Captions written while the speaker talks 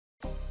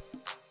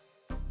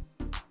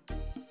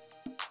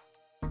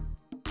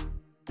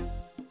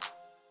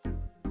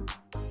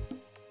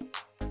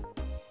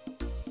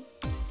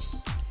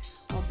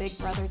Big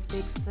Brothers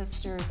Big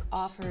Sisters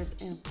offers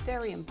a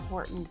very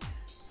important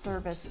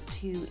service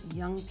to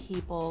young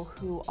people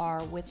who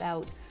are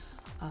without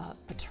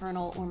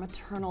paternal or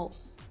maternal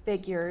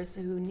figures,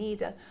 who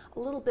need a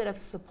little bit of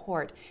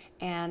support.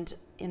 And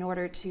in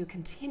order to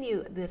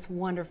continue this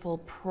wonderful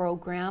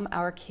program,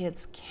 Our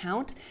Kids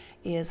Count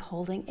is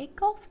holding a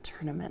golf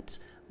tournament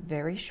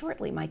very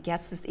shortly. My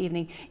guest this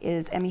evening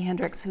is Emmy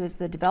Hendricks, who is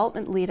the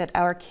development lead at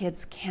Our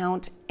Kids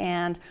Count.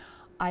 And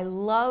I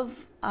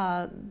love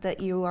that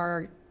you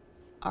are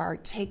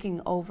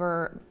taking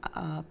over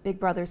Big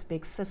Brothers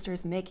Big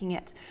Sisters, making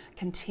it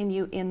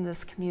continue in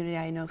this community.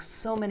 I know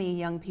so many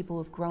young people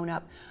who've grown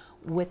up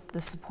with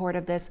the support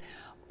of this,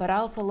 but I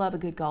also love a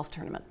good golf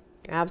tournament.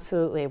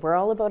 Absolutely. We're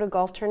all about a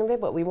golf tournament,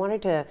 but we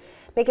wanted to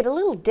make it a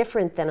little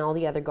different than all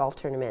the other golf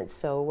tournaments.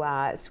 So,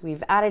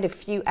 we've added a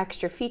few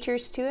extra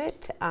features to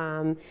it.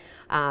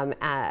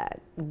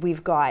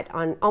 We've got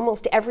on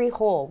almost every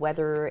hole,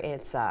 whether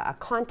it's a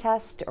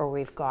contest or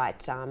we've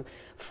got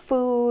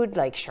food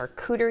like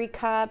charcuterie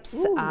cups.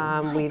 Ooh,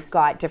 nice. We've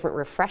got different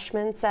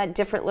refreshments at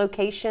different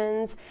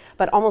locations,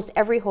 but almost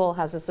every hole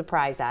has a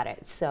surprise at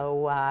it.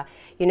 So,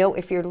 you know,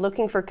 if you're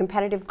looking for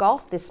competitive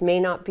golf, this may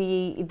not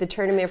be the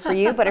tournament for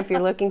you, but if you're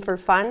looking for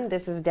fun,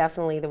 this is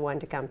definitely the one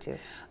to come to.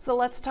 So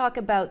let's talk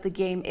about the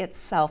game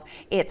itself.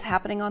 It's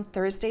happening on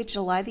Thursday,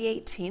 July the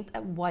 18th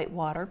at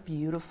Whitewater,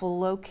 beautiful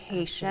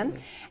location.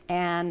 Absolutely.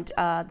 And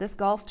this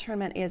golf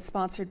tournament is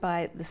sponsored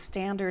by the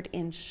Standard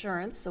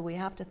Insurance, so we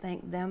have to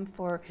thank them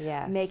for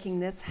making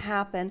this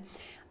happen.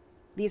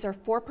 These are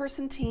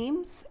 4-person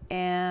teams,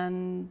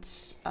 and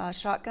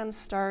shotguns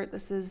start.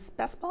 This is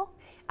best ball?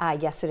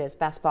 Yes, it is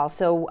best ball.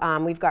 So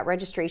we've got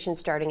registration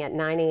starting at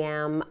 9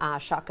 a.m.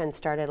 Shotguns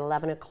start at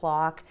 11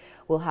 o'clock.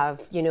 We'll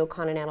have, you know,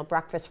 continental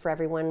breakfast for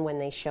everyone when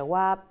they show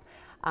up.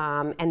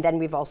 And then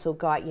we've also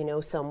got, you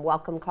know, some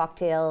welcome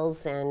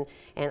cocktails and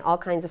all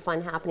kinds of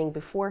fun happening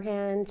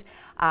beforehand.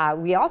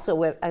 We also,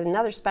 with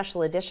another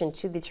special addition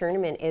to the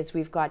tournament, is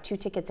we've got 2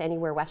 tickets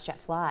anywhere WestJet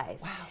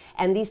flies. Wow.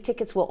 And these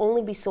tickets will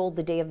only be sold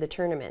the day of the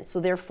tournament. So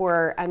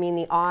therefore, I mean,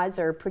 the odds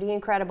are pretty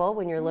incredible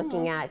when you're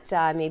looking at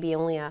maybe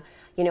only a,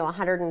 you know,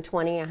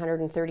 120,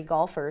 130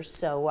 golfers.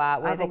 So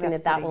we're hoping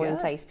that that will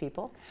entice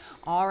people.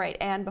 All right,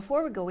 and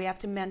before we go, we have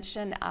to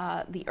mention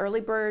the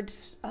early bird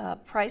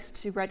price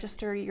to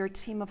register your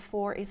team of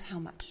 4 is how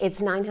much? It's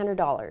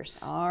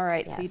 $900. All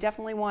right, yes. So you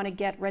definitely want to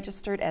get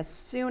registered as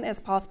soon as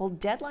possible.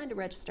 Deadline to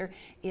register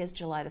is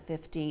July the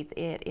 15th.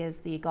 It is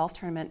the golf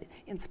tournament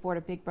in support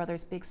of Big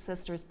Brothers Big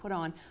Sisters put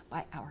on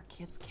by Our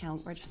Kids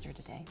Count. Register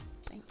today.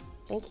 Thanks.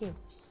 Thank you.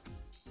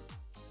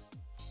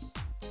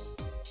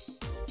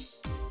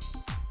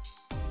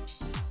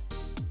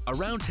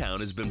 Around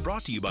Town has been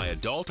brought to you by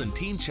Adult and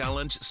Teen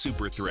Challenge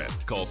Super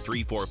Thrift. Call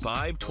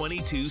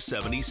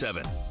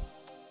 345-2277.